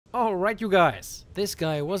Alright you guys, this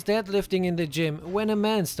guy was deadlifting in the gym when a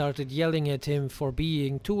man started yelling at him for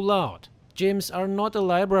being too loud. Gyms are not a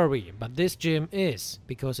library, but this gym is,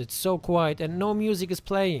 because it's so quiet and no music is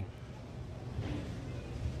playing.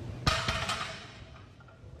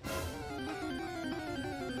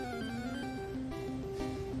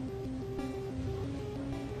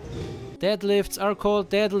 Deadlifts are called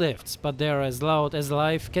deadlifts, but they are as loud as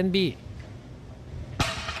life can be.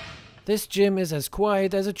 This gym is as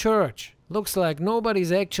quiet as a church. Looks like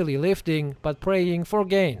nobody's actually lifting, but praying for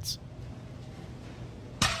gains.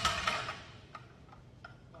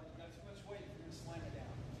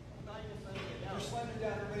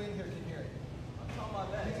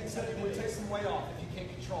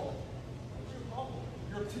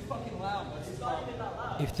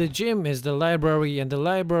 If the gym is the library and the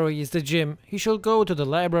library is the gym, he should go to the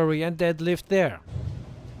library and deadlift there.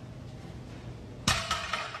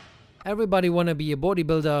 Everybody wanna be a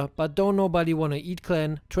bodybuilder, but don't nobody wanna eat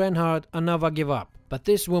clean, train hard, and never give up. But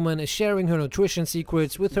this woman is sharing her nutrition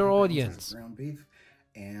secrets with her audience. Ground beef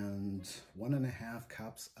and 1.5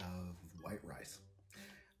 cups of white rice.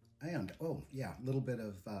 And, oh yeah, a little bit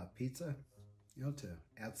of pizza, you know, to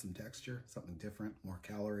add some texture, something different, more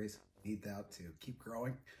calories. Need that to keep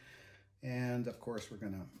growing. And of course, we're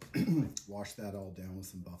gonna wash that all down with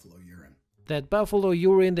some buffalo urine. That buffalo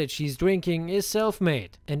urine that she's drinking is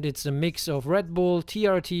self-made, and it's a mix of Red Bull,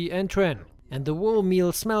 TRT and Tren. And the whole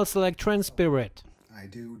meal smells like Tren Spirit. I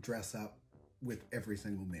do dress up with every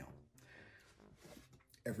single meal.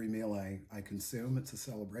 Every meal I consume, it's a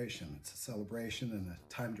celebration. It's a celebration and a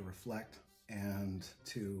time to reflect and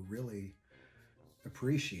to really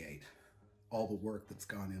appreciate all the work that's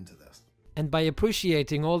gone into this. And by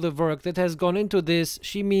appreciating all the work that has gone into this,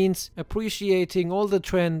 she means appreciating all the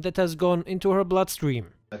trend that has gone into her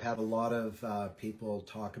bloodstream. I've had a lot of people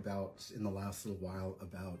talk about, in the last little while,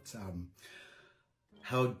 about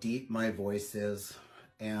how deep my voice is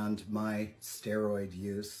and my steroid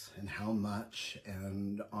use and how much,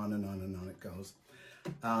 and on and on and on it goes.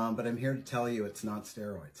 But I'm here to tell you it's not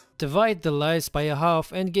steroids. Divide the lies by a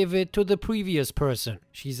half and give it to the previous person.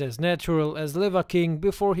 She's as natural as Liver King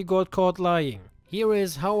before he got caught lying. Here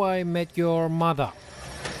is How I Met Your Mother.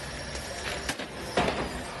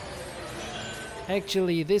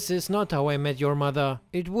 Actually, this is not How I Met Your Mother.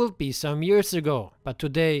 It would be some years ago. But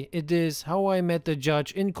today it is How I Met the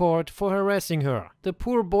Judge in court for harassing her. The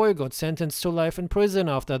poor boy got sentenced to life in prison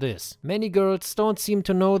after this. Many girls don't seem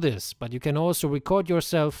to know this, but you can also record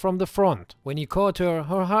yourself from the front. When he caught her,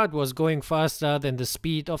 her heart was going faster than the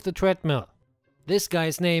speed of the treadmill. This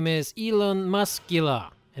guy's name is Elon Muskula.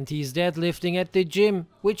 And he's deadlifting at the gym,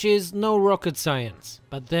 which is no rocket science.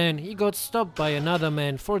 But then he got stopped by another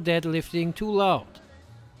man for deadlifting too loud.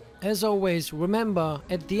 As always, remember,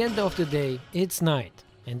 at the end of the day, it's night.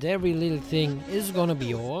 And every little thing is gonna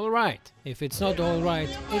be alright. If it's not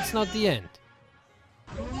alright, it's not the end.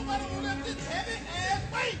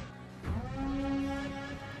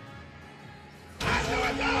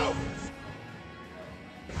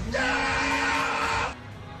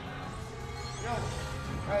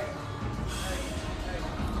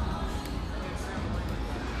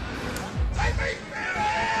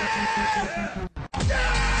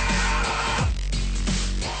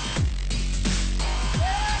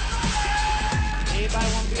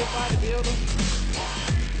 Everybody want to be a bodybuilder,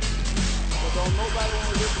 but don't nobody want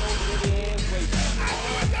to lift no heavy ass weight. I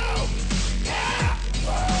know it though!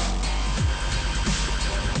 Yeah!